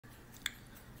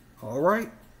All right,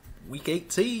 week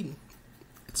 18.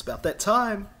 It's about that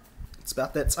time. It's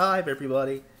about that time,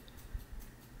 everybody.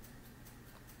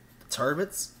 The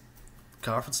tournaments,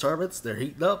 conference tournaments, they're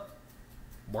heating up.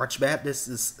 March Madness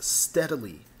is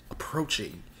steadily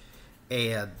approaching.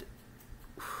 And,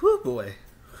 whoo boy,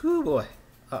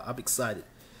 I'm excited.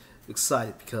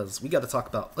 Excited because we got to talk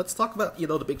about, let's talk about,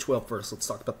 the Big 12 first. Let's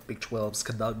talk about the Big 12's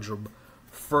conundrum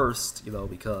first,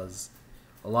 because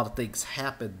a lot of things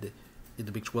happened in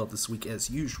the Big 12 this week as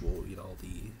usual.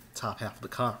 The top half of the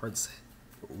conference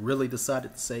really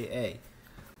decided to say, hey,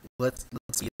 let's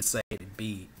be insane and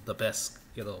be the best,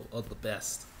 of the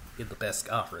best in the best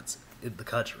conference in the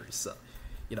country. So,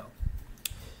 you know,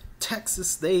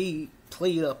 Texas, they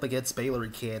played up against Baylor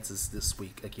and Kansas this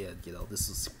week again. This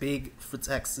is big for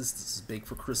Texas. This is big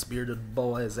for Chris Beard and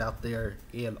boys out there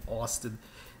in Austin.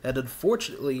 And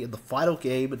unfortunately, in the final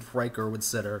game in Frank Erwin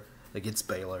Center against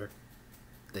Baylor,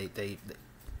 the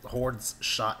Horns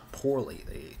shot poorly.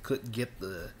 They couldn't get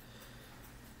the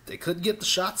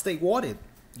shots they wanted,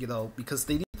 because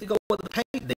they needed to go in the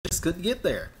paint. They just couldn't get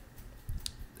there.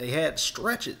 They had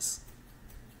stretches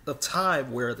of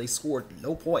time where they scored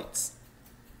no points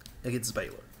against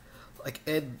Baylor.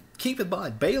 And keep in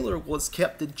mind, Baylor was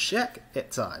kept in check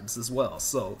at times as well.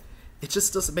 So it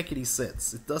just doesn't make any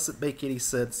sense. It doesn't make any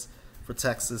sense for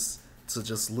Texas to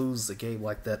just lose a game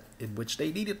like that in which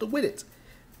they needed to win it.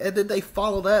 And then they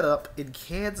follow that up in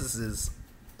Kansas's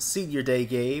senior day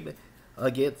game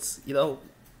against, the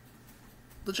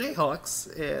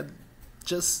Jayhawks, and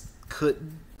just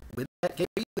couldn't win that game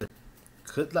either.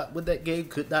 Could not win that game,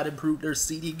 could not improve their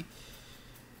seeding,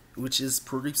 which is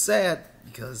pretty sad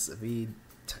because,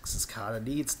 Texas kind of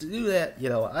needs to do that.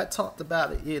 I talked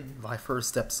about it in my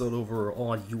first episode over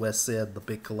on USN, the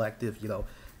Big Collective,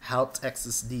 how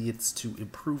Texas needs to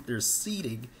improve their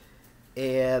seeding,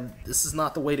 and this is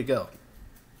not the way to go.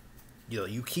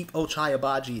 You keep Ochai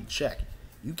Agbaji in check.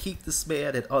 You keep this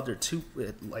man at under 2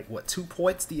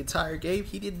 points the entire game.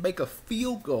 He didn't make a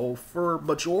field goal for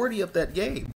majority of that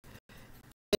game.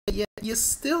 And yet you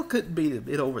still couldn't beat him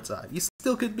in overtime. You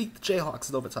still couldn't beat the Jayhawks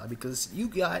in overtime because you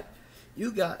got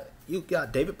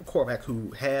David McCormack,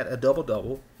 who had a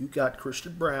double-double. You got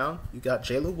Christian Brown. You got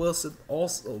Jalen Wilson.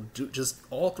 Also, just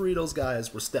all three of those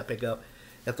guys were stepping up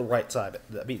at the right time.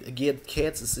 Again,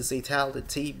 Kansas is a talented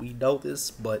team. We know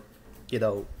this, but,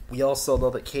 we also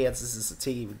know that Kansas is a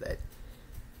team that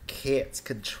can't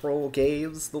control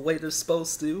games the way they're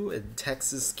supposed to, and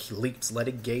Texas keeps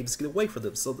letting games get away from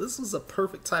them. So this was a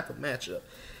perfect type of matchup.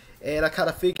 And I kind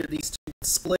of figured these two would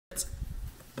split,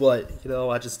 but,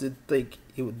 I just didn't think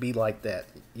it would be like that.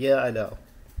 Yeah, I know.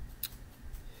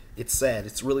 It's sad.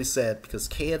 It's really sad because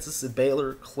Kansas and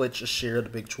Baylor clinch a share of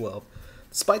the Big 12.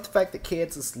 Despite the fact that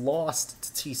Kansas lost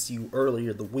to TCU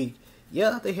earlier in the week,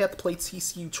 yeah, they had to play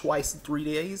TCU twice in 3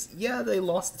 days. Yeah, they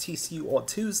lost to TCU on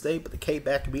Tuesday, but they came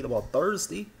back and beat them on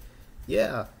Thursday.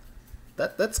 Yeah,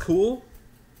 that's cool.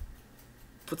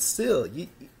 But still,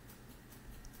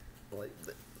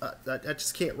 I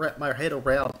just can't wrap my head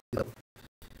around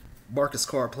Marcus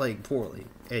Carr playing poorly,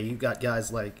 and you got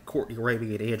guys like Courtney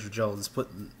Ramey and Andrew Jones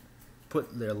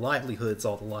putting their livelihoods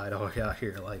on the line out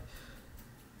here,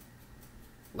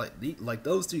 like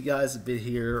those two guys have been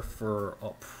here for a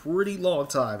pretty long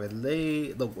time, and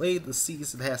the way the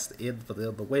season has to end for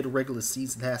them, the way the regular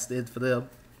season has to end for them,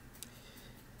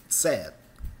 it's sad.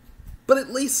 But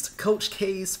at least Coach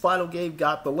K's final game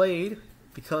got delayed,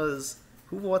 because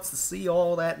who wants to see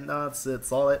all that nonsense,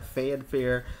 all that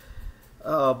fanfare?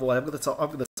 Oh boy, I'm gonna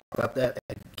talk about that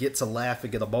and get to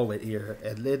laughing in a moment here.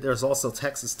 And then there's also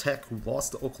Texas Tech, who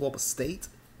lost to Oklahoma State.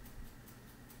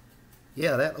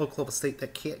 Yeah, that Oklahoma State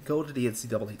that can't go to the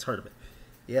NCAA tournament.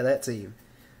 Yeah, that team.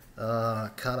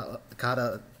 Kind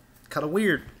of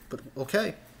weird, but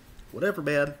okay, whatever,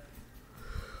 man.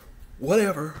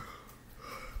 Whatever.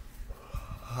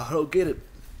 I don't get it.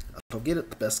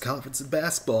 The best conference in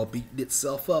basketball beating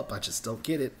itself up. I just don't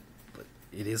get it. But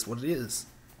it is what it is.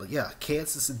 But yeah,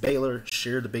 Kansas and Baylor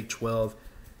share the Big 12.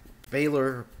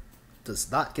 Baylor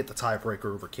does not get the tiebreaker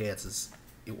over Kansas.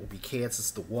 It will be Kansas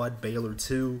the 1, Baylor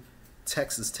 2,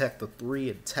 Texas Tech the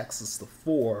 3, and Texas the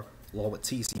 4, along with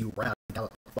TCU rounding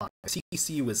out the 5.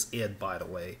 TCU is in, by the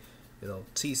way.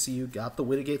 TCU got the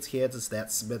win against Kansas.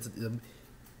 That cemented them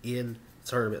in the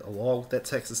tournament, along with that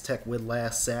Texas Tech win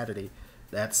last Saturday.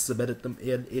 That cemented them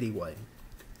in anyway.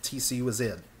 TCU is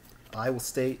in. Iowa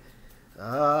State,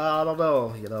 I don't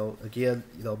know. Again,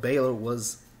 Baylor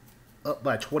was up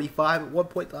by 25 at one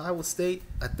point to Iowa State.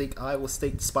 I think Iowa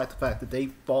State, despite the fact that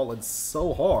they've fallen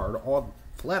so hard,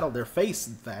 flat on their face,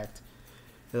 in fact,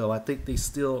 I think they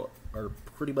still are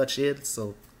pretty much in,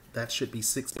 so that should be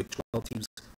 6 Big 12 teams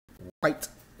right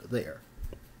there.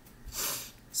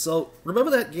 So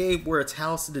remember that game where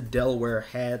Towson and Delaware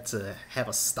had to have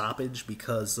a stoppage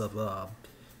because of the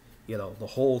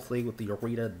whole thing with the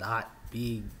arena not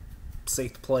being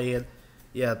safe to play in?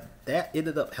 Yeah, that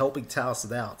ended up helping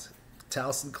Towson out.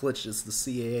 Towson clinches the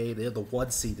CAA. They're the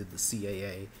 1 seed in the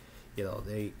CAA.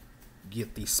 They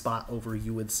get the spot over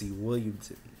UNC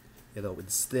Wilmington,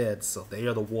 instead. So they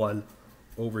are the 1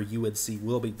 over UNC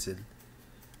Wilmington.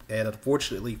 And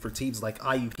unfortunately for teams like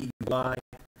IUPUI,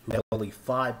 who have only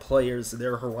 5 players in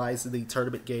their Horizon League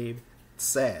tournament game, it's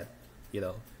sad.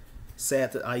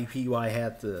 Sad that IUPUI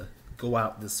had to go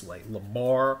out this way.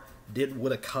 Lamar didn't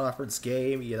win a conference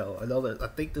game. I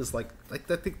think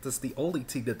that's the only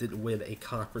team that didn't win a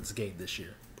conference game this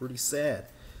year. Pretty sad.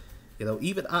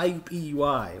 Even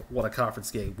IUPUI won a conference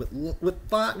game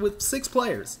with 6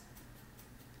 players.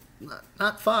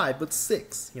 Not 5, but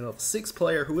 6. 6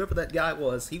 player, whoever that guy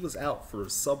was, he was out for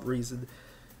some reason.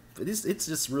 But it's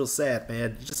just real sad,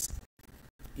 man.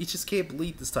 You just can't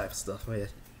believe this type of stuff, man.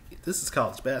 This is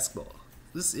college basketball.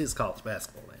 This is college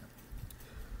basketball, man.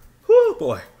 Whoo,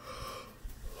 boy.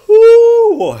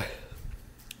 Whoo, boy.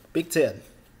 Big Ten.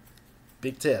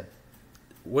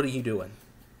 What are you doing?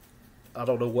 I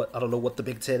don't know what the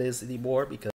Big Ten is anymore,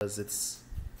 because it's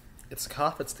a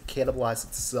conference that cannibalizes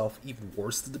itself even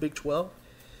worse than the Big 12.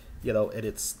 And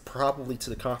it's probably to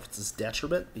the conference's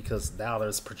detriment, because now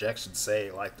there's projections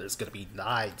saying like there's going to be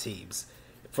 9 teams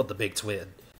from the Big 12,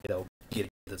 getting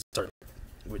this tournament,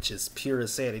 which is pure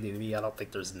insanity to me. I don't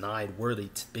think there's 9 worthy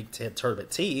Big 10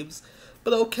 tournament teams,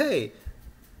 but okay.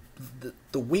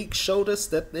 The week showed us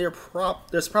that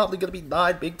there's probably going to be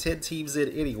 9 Big 10 teams in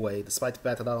anyway, despite the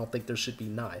fact that I don't think there should be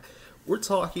 9. We're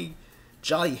talking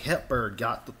Johnny Hepburn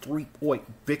got the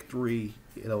 3-point victory,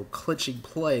 clinching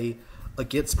play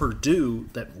against Purdue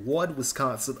that won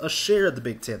Wisconsin a share of the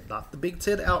Big Ten. Not the Big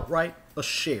Ten outright, a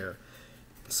share.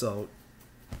 So,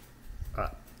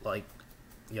 we'll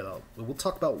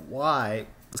talk about why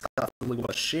Wisconsin really won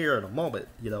a share in a moment,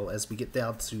 as we get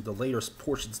down to the later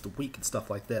portions of the week and stuff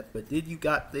like that. But then you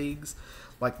got things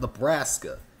like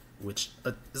Nebraska, which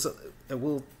and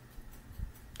we'll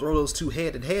throw those two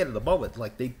hand in hand in a moment.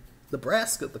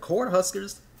 Nebraska, the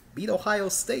Cornhuskers, beat Ohio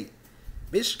State.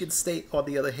 Michigan State, on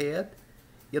the other hand,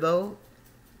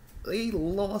 they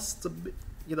lost to,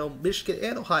 Michigan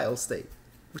and Ohio State,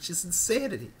 which is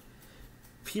insanity.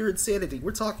 Pure insanity.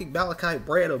 We're talking Malachi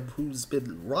Branham, who's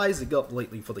been rising up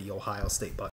lately for the Ohio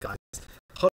State Buckeyes.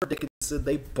 Hunter Dickinson,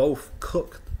 they both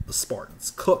cooked the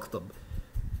Spartans, cooked them,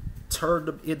 turned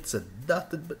them into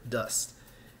nothing but dust.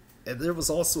 And there was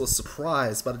also a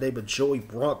surprise by the name of Joey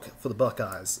Brunk for the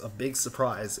Buckeyes. A big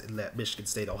surprise in that Michigan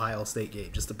State-Ohio State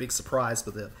game. Just a big surprise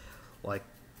for them.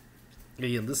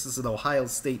 This is an Ohio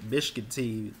State-Michigan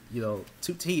team. 2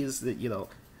 teams that,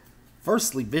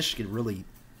 firstly, Michigan really,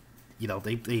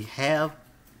 they have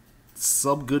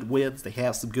some good wins. They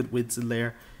have some good wins in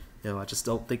there. I just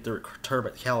don't think they're a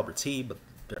tournament caliber team, but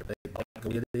they might go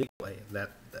in anyway. And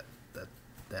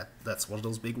that's one of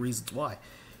those big reasons why.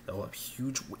 It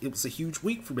was a huge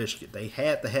week for Michigan. They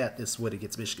had to have this win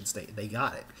against Michigan State, and they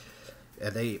got it.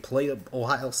 And they played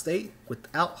Ohio State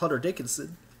without Hunter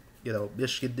Dickinson.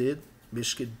 Michigan did.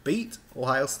 Michigan beat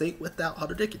Ohio State without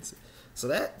Hunter Dickinson. So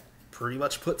that pretty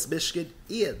much puts Michigan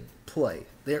in play.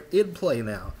 They're in play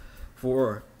now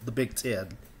for the Big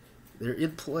Ten. They're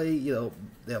in play, they'll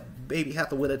maybe have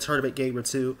to win a tournament game or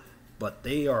 2, but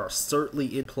they are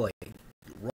certainly in play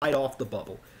right off the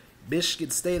bubble. Michigan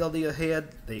State, on the other hand,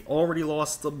 they already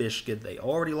lost to Michigan. They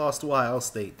already lost to Ohio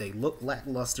State. They look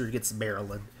lackluster against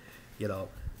Maryland.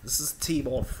 This is a team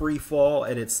on free fall,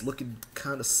 and it's looking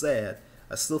kind of sad.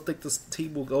 I still think this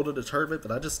team will go to the tournament,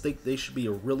 but I just think they should be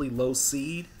a really low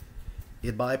seed,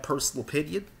 in my personal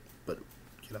opinion. But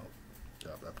I'm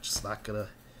just not gonna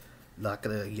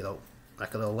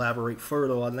elaborate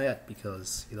further on that,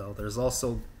 because there's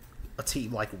also a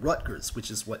team like Rutgers,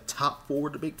 which is top 4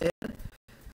 in the Big Ten.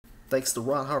 Thanks to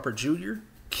Ron Harper Jr.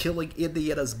 killing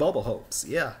Indiana's bubble hopes.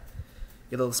 Yeah.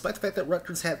 Despite the fact that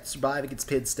Rutgers had to survive against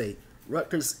Penn State,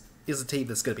 Rutgers is a team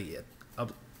that's going to be in.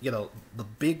 The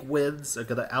big wins are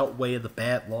going to outweigh the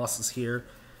bad losses here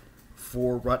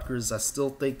for Rutgers. I still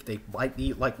think they might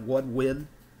need 1 win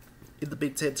in the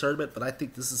Big Ten tournament, but I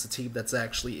think this is a team that's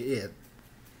actually in.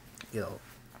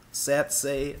 Sad to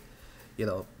say,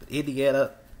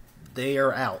 Indiana, they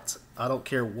are out. I don't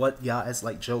care what guys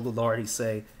like Joe Lunardi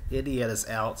say. Indiana's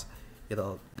out.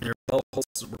 Their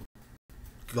hopes were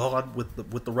gone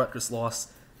with the Rutgers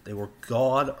loss. They were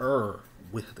gone-er.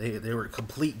 They were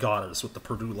complete goners with the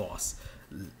Purdue loss.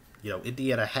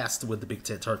 Indiana has to win the Big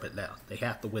Ten tournament now. They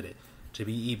have to win it to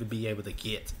even be able to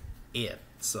get in.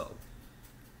 So,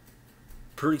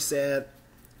 pretty sad.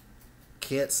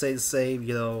 Can't say the same,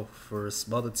 for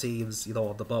some other teams,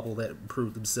 on the bubble that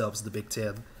improved themselves in the Big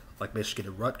Ten, like Michigan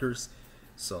and Rutgers.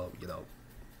 So,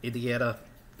 Indiana,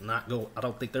 I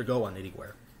don't think they're going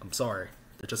anywhere. I'm sorry.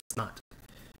 They're just not.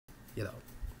 You know.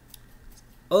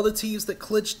 Other teams that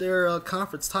clinched their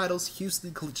conference titles,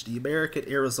 Houston clinched the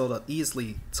American, Arizona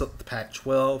easily took the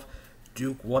Pac-12,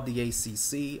 Duke won the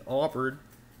ACC, Auburn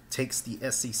takes the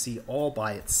SEC all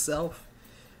by itself.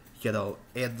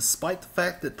 And despite the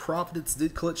fact that Providence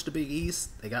did clinch the Big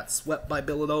East, they got swept by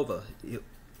Villanova. It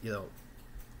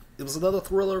was another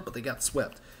thriller, but they got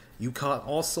swept. UConn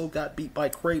also got beat by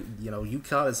Creighton.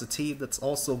 UConn is a team that's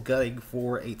also gunning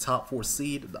for a top 4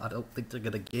 seed. I don't think they're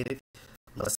going to get it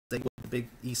unless they win the Big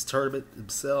East tournament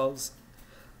themselves.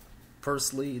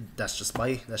 Personally, that's just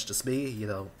me.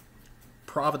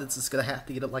 Providence is going to have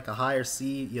to get like a higher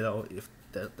seed. If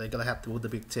they're going to have to win the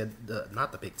Big Ten,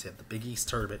 not the Big Ten, the Big East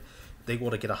tournament. If they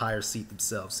want to get a higher seed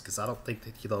themselves, because I don't think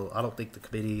that I don't think the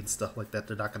committee and stuff like that,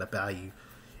 they're not going to value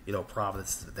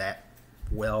Providence that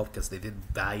well, because they didn't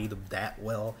value them that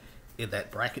well in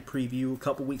that bracket preview a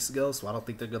couple weeks ago. So I don't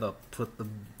think they're going to put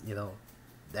them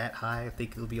that high. I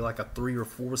think it'll be like a 3 or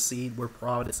 4 seed where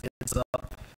Providence ends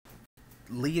up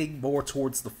leaning more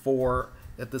towards the 4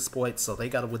 at this point. So they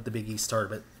got to win the Big East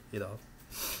tournament.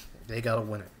 They got to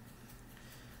win it.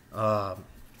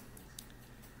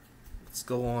 Let's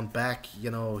go on back,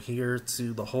 here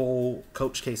to the whole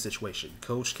Coach K situation.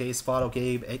 Coach K's final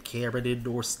game at Cameron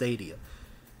Indoor Stadium.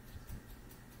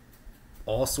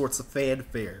 All sorts of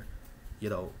fanfare.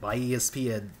 By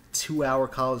ESPN, 2-hour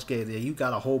college game. You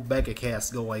got a whole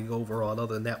megacast going over on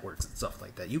other networks and stuff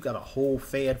like that. You got a whole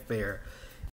fanfare.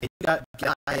 And you got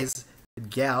guys and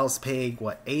gals paying,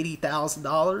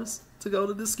 $80,000 to go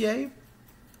to this game?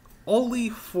 Only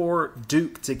for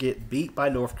Duke to get beat by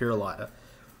North Carolina.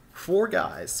 4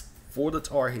 guys for the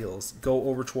Tar Heels go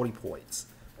over 20 points.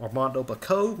 Armando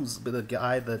Bacot, who's been a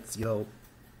guy that's,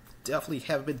 definitely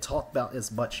haven't been talked about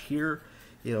as much here.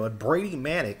 And Brady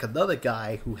Manick, another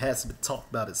guy who hasn't been talked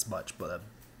about as much, but a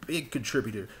big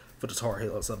contributor for the Tar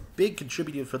Heels. A big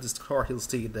contributor for this Tar Heels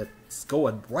team that's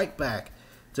going right back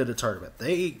to the tournament.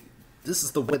 This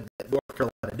is the win that North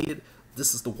Carolina needed.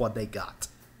 This is the one they got.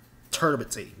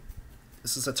 Tournament team.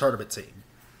 This is a tournament team.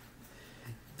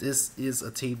 This is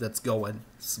a team that's going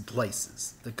some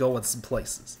places. They're going some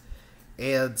places.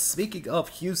 And speaking of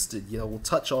Houston, we'll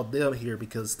touch on them here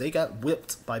because they got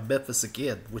whipped by Memphis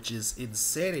again, which is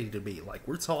insanity to me. Like,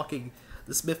 we're talking,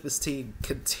 this Memphis team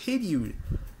continued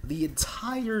the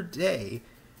entire day,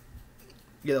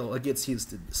 against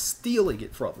Houston, stealing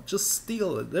it from them. Just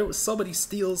stealing. There was so many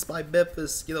steals by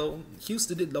Memphis.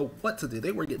 Houston didn't know what to do.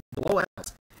 They were getting blown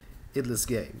out in this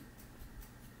game.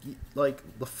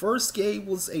 Like, the first game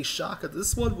was a shocker.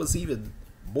 This one was even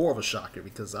more of a shocker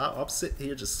because I'm sitting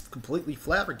here just completely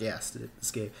flabbergasted at this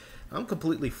game. I'm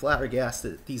completely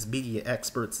flabbergasted at these media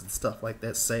experts and stuff like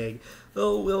that saying,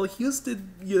 oh, well,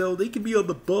 Houston, they can be on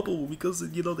the bubble because,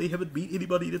 they haven't beat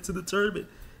anybody that's in the tournament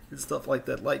and stuff like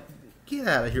that. Like, get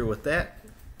out of here with that.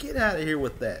 Get out of here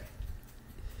with that.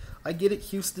 I get it,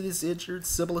 Houston is injured,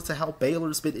 similar to how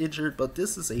Baylor's been injured, but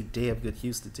this is a damn good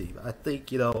Houston team. I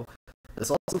think, there's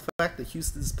also the fact that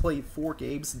Houston's played 4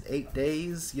 games in 8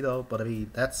 days, but I mean,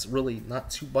 that's really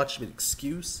not too much of an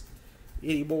excuse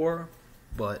anymore.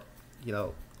 But,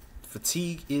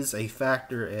 fatigue is a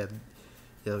factor, and,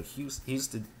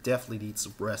 Houston definitely needs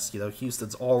some rest.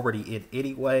 Houston's already in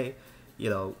anyway.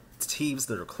 Teams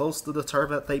that are close to the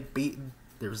tournament they've beaten,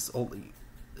 there's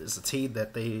a team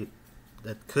that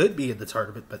could be in the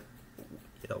tournament, but,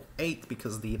 ain't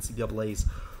because of the NCAA's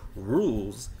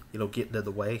rules, getting in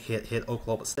the way, hit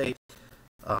Oklahoma State.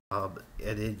 And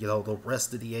then, the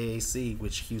rest of the AAC,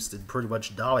 which Houston pretty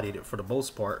much dominated for the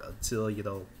most part until,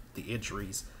 the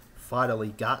injuries finally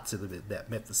got to them in that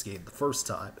Memphis game the first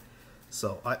time.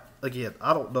 So, I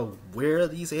don't know where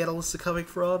these analysts are coming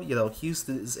from.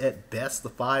 Houston is at best the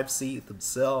 5 seed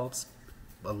themselves,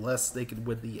 unless they can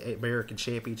win the American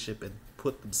Championship and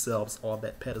put themselves on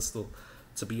that pedestal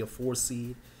to be a 4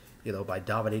 seed, by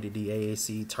dominating the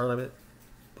AAC tournament.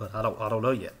 But I don't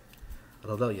know yet.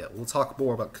 We'll talk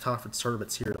more about conference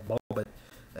tournaments here in a moment.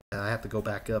 I have to go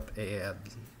back up and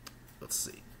let's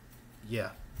see.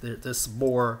 Yeah, there's some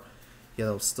more,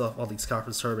 stuff on these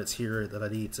conference tournaments here that I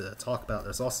need to talk about.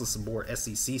 There's also some more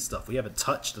SEC stuff. We haven't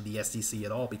touched on the SEC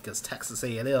at all because Texas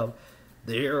A&M,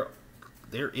 they're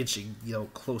inching,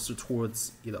 closer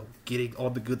towards, getting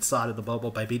on the good side of the bubble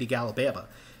by beating Alabama.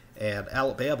 And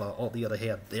Alabama, on the other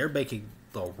hand, they're making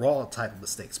the wrong type of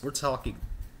mistakes. We're talking,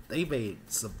 they made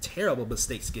some terrible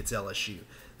mistakes against LSU.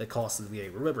 that cost them the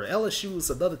game. Remember, LSU is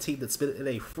another team that's been in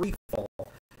a free fall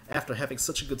after having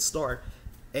such a good start,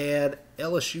 and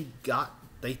LSU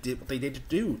they did what they needed to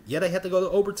do. Yeah, they had to go to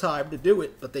overtime to do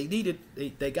it, but they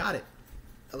got it.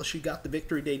 LSU got the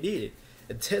victory they needed.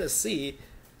 And Tennessee,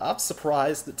 I'm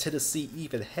surprised that Tennessee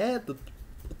even had the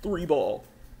 3 ball.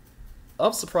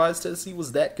 I'm surprised Tennessee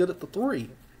was that good at the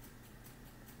 3.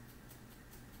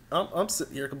 I'm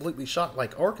sitting here completely shocked.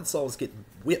 Like, Arkansas was getting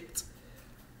whipped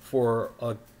for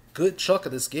a good chunk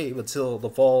of this game until the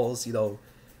Vols,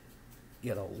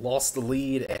 lost the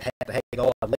lead and had to hang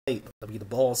on late. I mean, the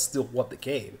Vols still won the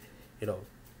game,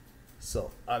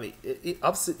 So, I mean,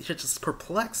 I'm sitting here just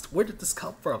perplexed. Where did this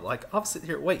come from? Like, I'm sitting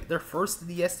here, wait, they're first in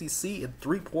the SEC in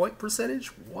 3-point percentage?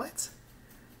 What?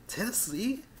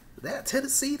 Tennessee? That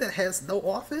Tennessee that has no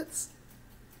offense?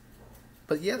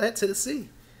 But yeah, that Tennessee.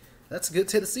 That's a good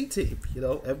Tennessee team,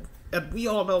 And we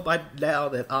all know by now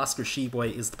that Oscar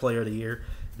Tshiebwe is the player of the year,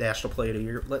 national player of the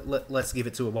year. Let's give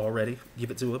it to him already.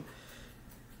 Give it to him.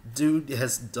 Dude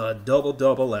has done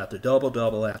double-double after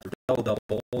double-double after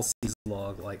double-double all season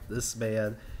long. Like, this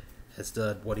man has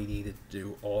done what he needed to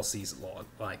do all season long.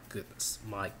 My goodness.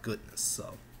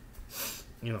 So,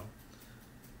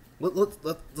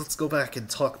 let's go back and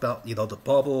talk about, the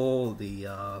bubble,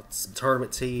 some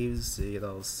tournament teams,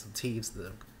 some teams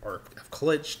that have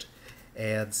clinched,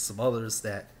 and some others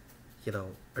that, are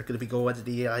going to be going to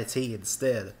the EIT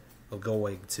instead of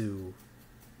going to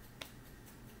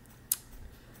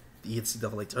the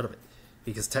NCAA tournament,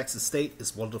 because Texas State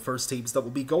is one of the first teams that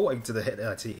will be going to the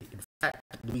NIT. In fact,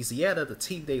 Louisiana, the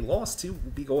team they lost to,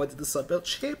 will be going to the Sun Belt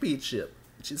Championship,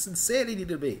 which is insanity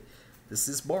to me. This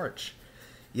is March.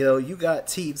 You got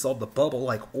teams on the bubble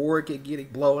like Oregon getting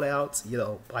blown out,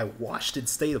 by Washington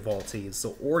State of all teams.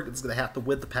 So Oregon's going to have to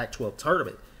win the Pac-12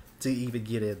 tournament to even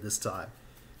get in this time.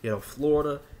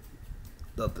 Florida,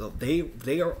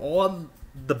 they are on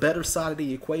the better side of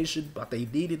the equation, but they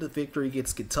needed a victory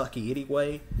against Kentucky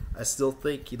anyway. I still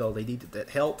think, they needed that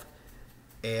help.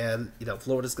 And,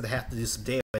 Florida's going to have to do some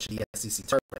damage in the SEC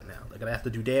tournament now. They're going to have to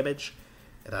do damage.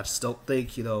 And I just don't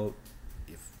think,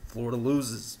 if Florida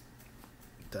loses,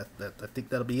 I think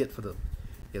that'll be it for them.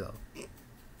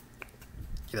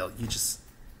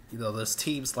 There's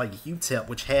teams like UTEP,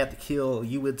 which had to kill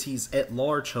UNT's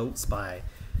at-large hopes by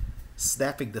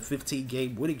snapping the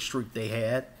 15-game winning streak they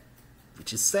had,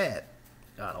 which is sad.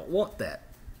 I don't want that.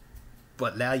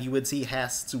 But now UNT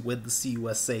has to win the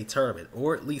CUSA tournament,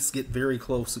 or at least get very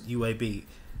close with UAB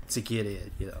to get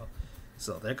in,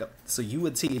 So UNT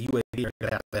and UAB are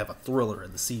going to have a thriller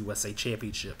in the CUSA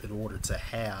championship in order to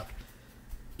have,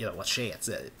 a chance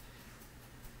at it.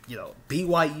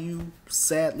 BYU,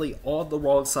 sadly, on the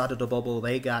wrong side of the bubble,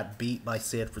 they got beat by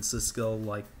San Francisco.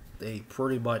 Like, they've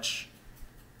been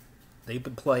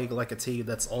playing like a team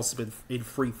that's also been in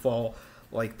free fall.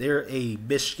 Like, they're a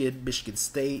Michigan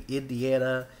State,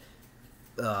 Indiana,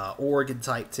 Oregon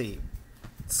type team.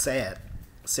 Sad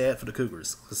for the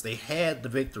Cougars, because they had the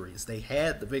victories. They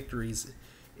had the victories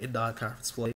in non-conference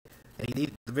play. They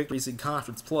needed the victories in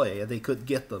conference play, and they couldn't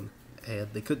get them.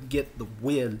 And they couldn't get the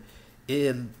win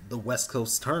in the West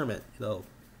Coast tournament, to,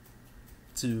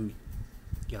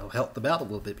 help them out a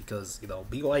little bit, because,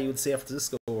 BYU and San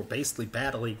Francisco are basically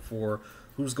battling for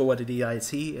who's going to the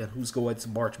EIT and who's going to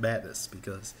March Madness,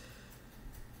 because,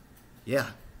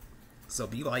 so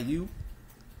BYU,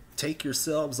 take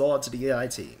yourselves on to the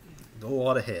EIT. Go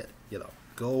on ahead,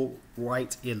 go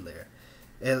right in there.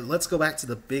 And let's go back to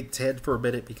the Big Ten for a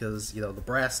minute, because,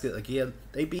 Nebraska, again,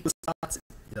 they beat Wisconsin.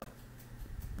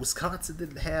 Wisconsin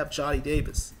didn't have Johnny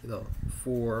Davis,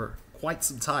 for quite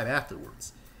some time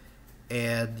afterwards.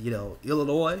 And,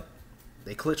 Illinois,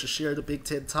 they clinch a share of the Big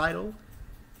Ten title.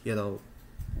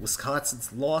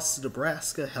 Wisconsin's loss to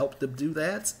Nebraska helped them do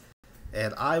that.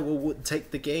 And Iowa wouldn't take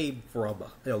the game from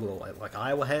Illinois. Like,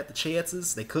 Iowa had the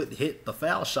chances. They couldn't hit the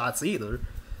foul shots either.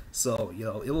 So,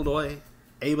 Illinois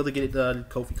able to get it done.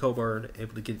 Kofi Cockburn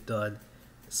able to get it done.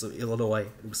 So, Illinois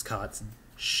and Wisconsin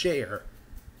share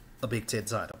a Big Ten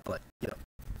title. But,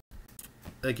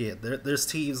 again, there's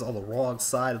teams on the wrong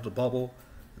side of the bubble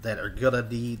that are going to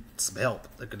need some help.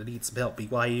 They're going to need some help.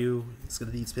 BYU is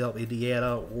going to need some help.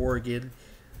 Indiana, Oregon.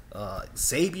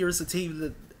 Xavier is a team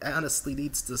that honestly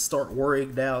needs to start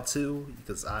worrying now, too,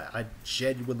 because I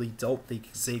genuinely don't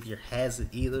think Xavier has it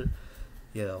either,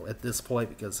 at this point,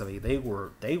 because, I mean, they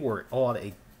were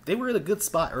in a good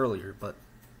spot earlier, but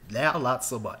now not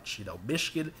so much.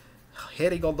 Michigan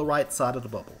heading on the right side of the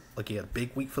bubble. Again,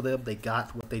 big week for them. They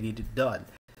got what they needed done.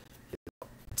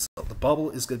 So the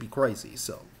bubble is going to be crazy.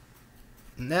 So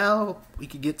now we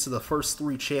can get to the first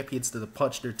 3 champions that have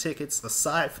punched their tickets.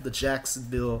 Aside from the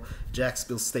Jacksonville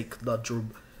State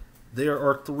conundrum, There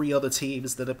are 3 other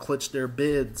teams that have clinched their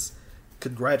bids.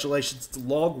 Congratulations to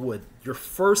Longwood, your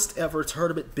first ever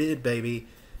tournament bid, baby.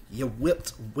 You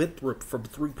whipped Winthrop from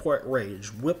 3-point range,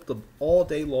 whipped them all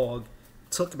day long,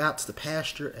 took them out to the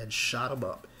pasture, and shot them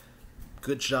up.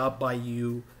 Good job by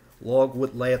you,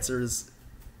 Longwood Lancers.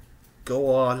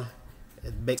 Go on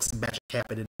and make some magic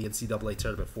happen in the NCAA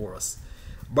tournament for us.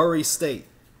 Murray State,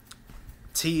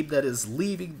 team that is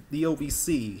leaving the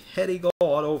OVC, heading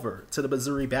on over to the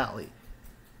Missouri Valley.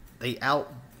 They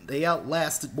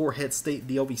outlasted Morehead State in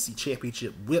the OVC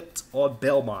championship, whipped on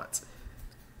Belmont.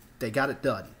 They got it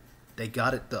done. They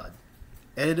got it done.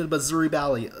 And in the Missouri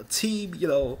Valley, a team,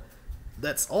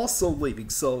 that's also leaving.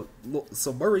 So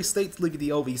Murray State's leaving the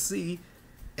OVC,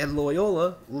 and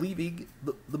Loyola leaving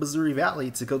the Missouri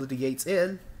Valley to go to the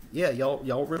A10. Yeah,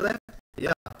 y'all remember that?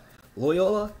 Yeah.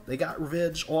 Loyola, they got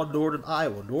revenge on Northern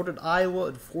Iowa. Northern Iowa,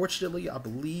 unfortunately, I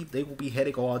believe they will be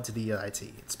heading on to the NIT.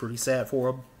 It's pretty sad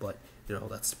for them, but,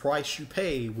 that's the price you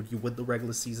pay when you win the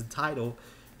regular season title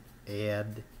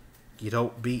and you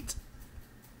don't beat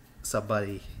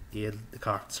somebody in the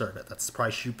conference tournament. That's the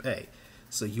price you pay.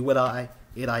 So UNI,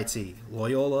 NIT,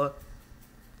 Loyola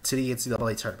to the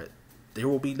NCAA tournament. There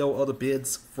will be no other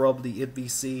bids from the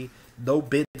NVC, no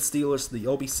bid stealers to the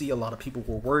OVC. A lot of people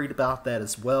were worried about that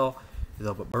as well,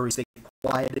 but Murray State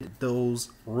quieted those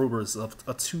rumors of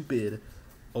a 2-bid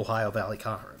Ohio Valley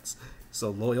Conference. So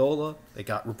Loyola, they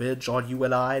got revenge on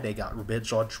UNI, they got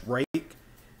revenge on Drake,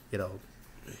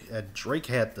 and Drake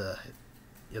had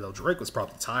Drake was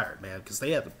probably tired, man, because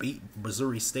they had to beat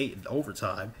Missouri State in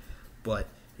overtime. But,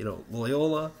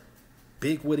 Loyola,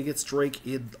 big win against Drake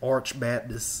in Arch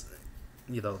Madness,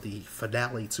 the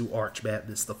finale to Arch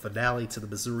Madness, the finale to the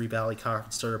Missouri Valley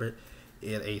Conference Tournament,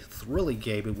 in a thrilling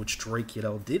game in which Drake,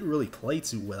 didn't really play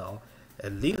too well,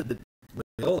 and neither did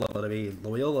Loyola. But,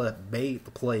 Loyola made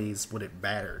the plays when it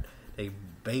mattered. They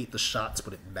made the shots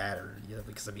when it mattered,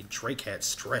 because, Drake had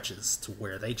stretches to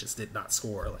where they just did not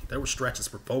score. Like, there were stretches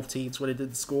for both teams when it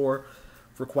didn't score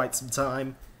for quite some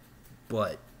time,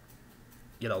 but,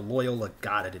 Loyola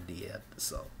got it in the end.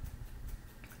 So,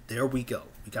 there we go.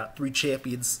 We got 3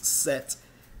 champions set,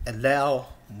 and now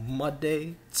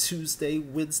Monday, Tuesday,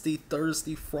 Wednesday,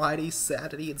 Thursday, Friday,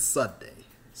 Saturday, and Sunday.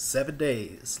 7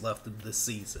 days left in the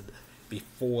season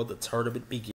before the tournament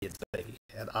begins, baby.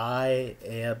 And I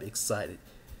am excited.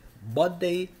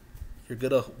 Monday, you're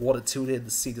going to want to tune in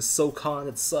to see the SoCon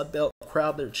and Sunbelt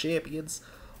crown their champions,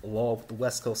 along with the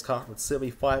West Coast Conference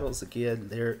semifinals. Again,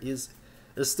 there's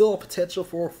still a potential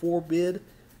for a 4-bid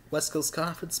West Coast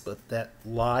Conference, but that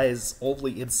lies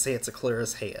only in Santa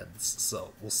Clara's hands.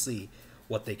 So we'll see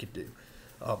what they can do.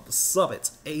 The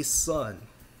Summit, ASUN,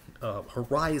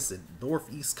 Horizon,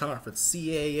 Northeast Conference,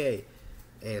 CAA,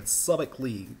 and Summit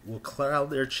League will crown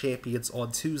their champions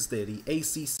on Tuesday. The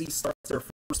ACC starts their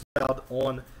first round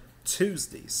on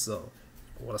Tuesday, so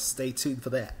I want to stay tuned for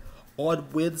that. On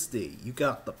Wednesday, you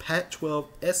got the Pac-12,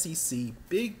 SEC,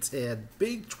 Big Ten,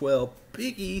 Big 12,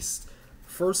 Big East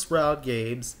first round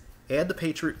games, and the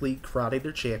Patriot League crowning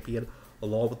their champion,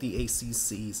 along with the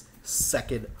ACC's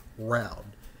second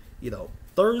round.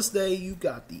 Thursday, you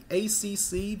got the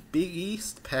ACC, Big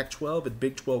East, Pac-12, and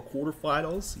Big 12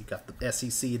 quarterfinals. You got the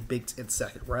SEC and Big Ten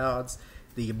second rounds.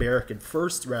 The American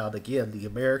first round, again, the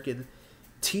American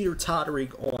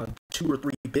teeter-tottering on 2 or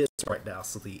 3 bids right now.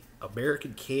 So the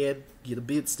American can get a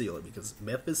bid stealer because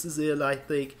Memphis is in, I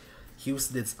think.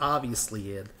 Houston is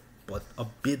obviously in. But a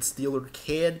bid stealer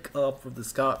can come from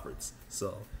this conference.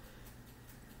 So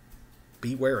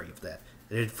be wary of that.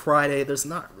 And then Friday, there's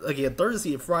not, again,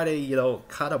 Thursday and Friday,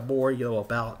 kind of more,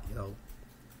 about,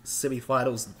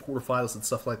 semifinals and quarterfinals and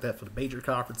stuff like that for the major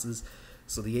conferences.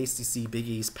 So the ACC, Big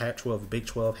East, Pac-12, and Big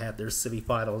 12 have their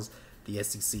semifinals. The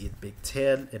SEC and Big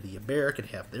 10 and the American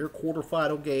have their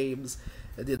quarterfinal games.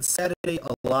 And then Saturday,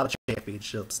 a lot of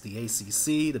championships. The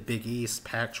ACC, the Big East,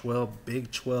 Pac-12,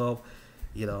 Big 12,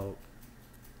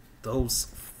 those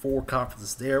 4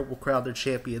 conferences there will crown their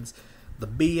champions. The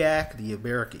MEAC, the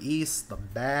America East, the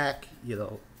MAC,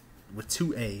 with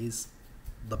 2 A's.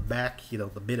 The MAC, the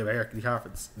Mid-American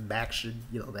Conference, MACtion,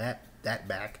 that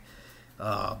MAC.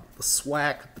 The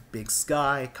SWAC, the Big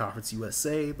Sky, Conference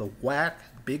USA, the WAC,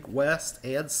 Big West,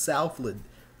 and Southland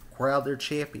crown their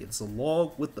champions,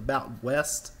 along with the Mountain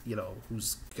West,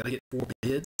 who's going to get 4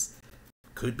 bids.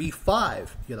 Could be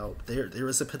 5. There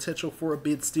is a potential for a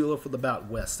bid stealer for the Mountain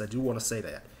West. I do want to say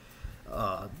that.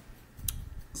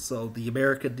 So the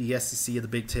American, the SEC, and the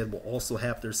Big Ten will also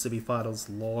have their semifinals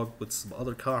along with some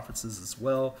other conferences as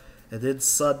well. And then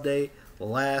Sunday,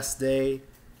 last day,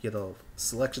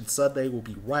 Selection Sunday will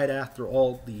be right after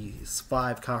all these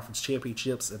 5 conference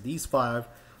championships. And these 5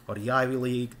 are the Ivy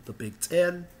League, the Big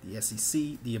Ten, the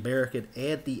SEC, the American,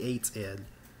 and the A10.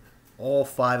 All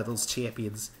 5 of those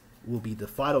champions will be the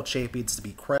final champions to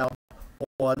be crowned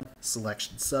on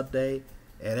Selection Sunday,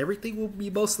 and everything will be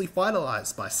mostly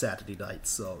finalized by Saturday night.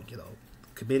 So, the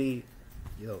committee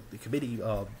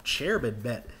chairman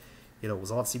met,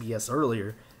 was on CBS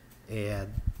earlier,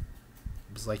 and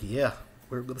was like, yeah,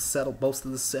 we're going to settle most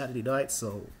of this Saturday night,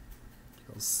 so,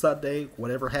 Sunday,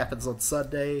 whatever happens on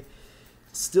Sunday,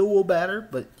 still will matter,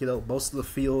 but, most of the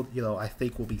field, I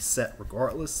think will be set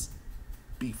regardless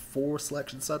before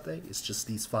Selection Sunday. It's just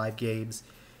these 5 games,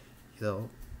 are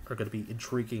going to be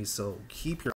intriguing, so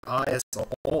keep your eyes on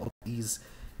all of these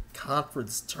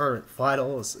conference tournament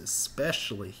finals,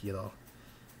 especially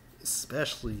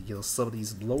some of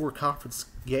these lower conference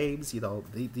games.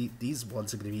 These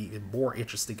ones are going to be even more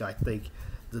interesting, I think,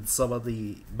 than some of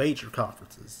the major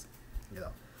conferences.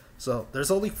 So there's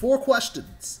only 4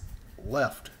 questions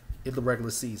left in the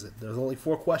regular season. There's only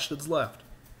 4 questions left.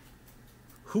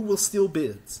 Who will steal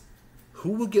bids?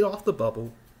 Who will get off the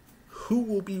bubble? Who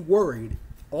will be worried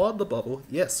on the bubble?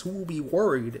 Yes, who will be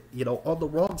worried, on the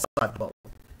wrong side of the bubble?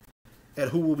 And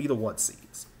who will be the 1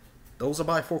 seeds? Those are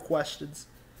my 4 questions.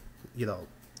 I know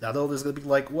there's going to be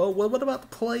like, well, what about the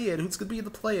play-in? Who's going to be in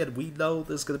the play-in? We know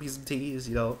there's going to be some teams,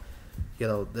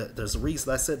 there's a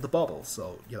reason I said the bubble.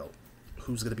 So,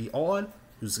 who's going to be on?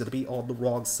 Who's going to be on the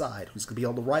wrong side? Who's going to be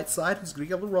on the right side? Who's going to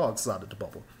be on the wrong side of the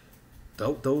bubble?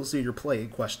 Those are your play-in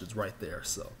questions right there.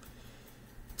 So,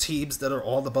 teams that are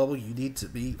on the bubble, you need to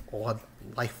be on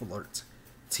life alert.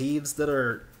 Teams that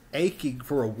are aching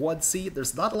for a 1 seed,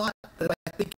 there's not a lot that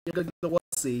I think you're going to get a 1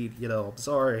 seed. I'm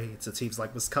sorry to teams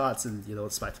like Wisconsin,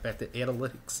 despite the fact that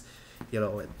analytics,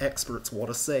 and experts want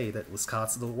to say that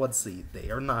Wisconsin is a 1 seed. They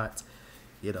are not.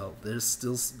 There's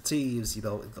still some teams, in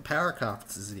the power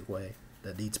conferences anyway,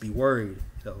 that need to be worried.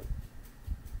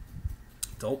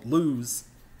 Don't lose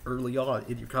early on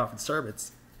in your conference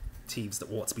tournaments. Teams that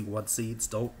want to be 1 seeds,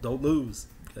 don't lose.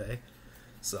 Okay,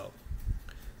 so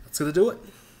that's gonna do it.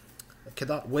 I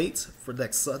cannot wait for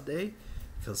next Sunday,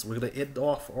 because we're gonna end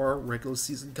off our regular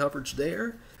season coverage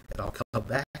there, and I'll come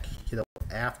back,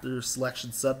 after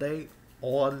Selection Sunday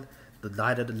on the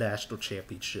night of the national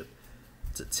championship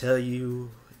to tell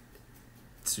you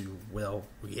to,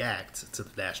 react to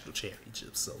the national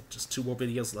championship. So just 2 more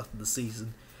videos left in the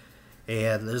season.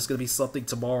 And there's going to be something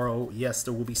tomorrow. Yes,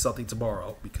 there will be something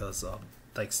tomorrow, because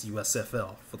thanks to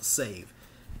USFL for the save.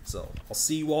 So I'll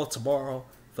see you all tomorrow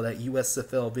for that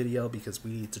USFL video, because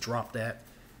we need to drop that.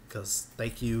 Because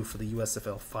thank you for the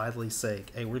USFL finally saying,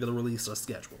 hey, we're going to release our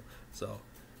schedule. So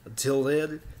until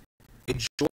then,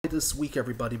 enjoy this week,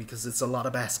 everybody, because it's a lot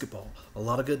of basketball. A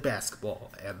lot of good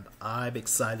basketball. And I'm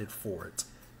excited for it.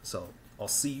 So I'll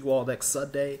see you all next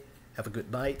Sunday. Have a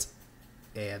good night.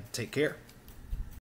 And take care.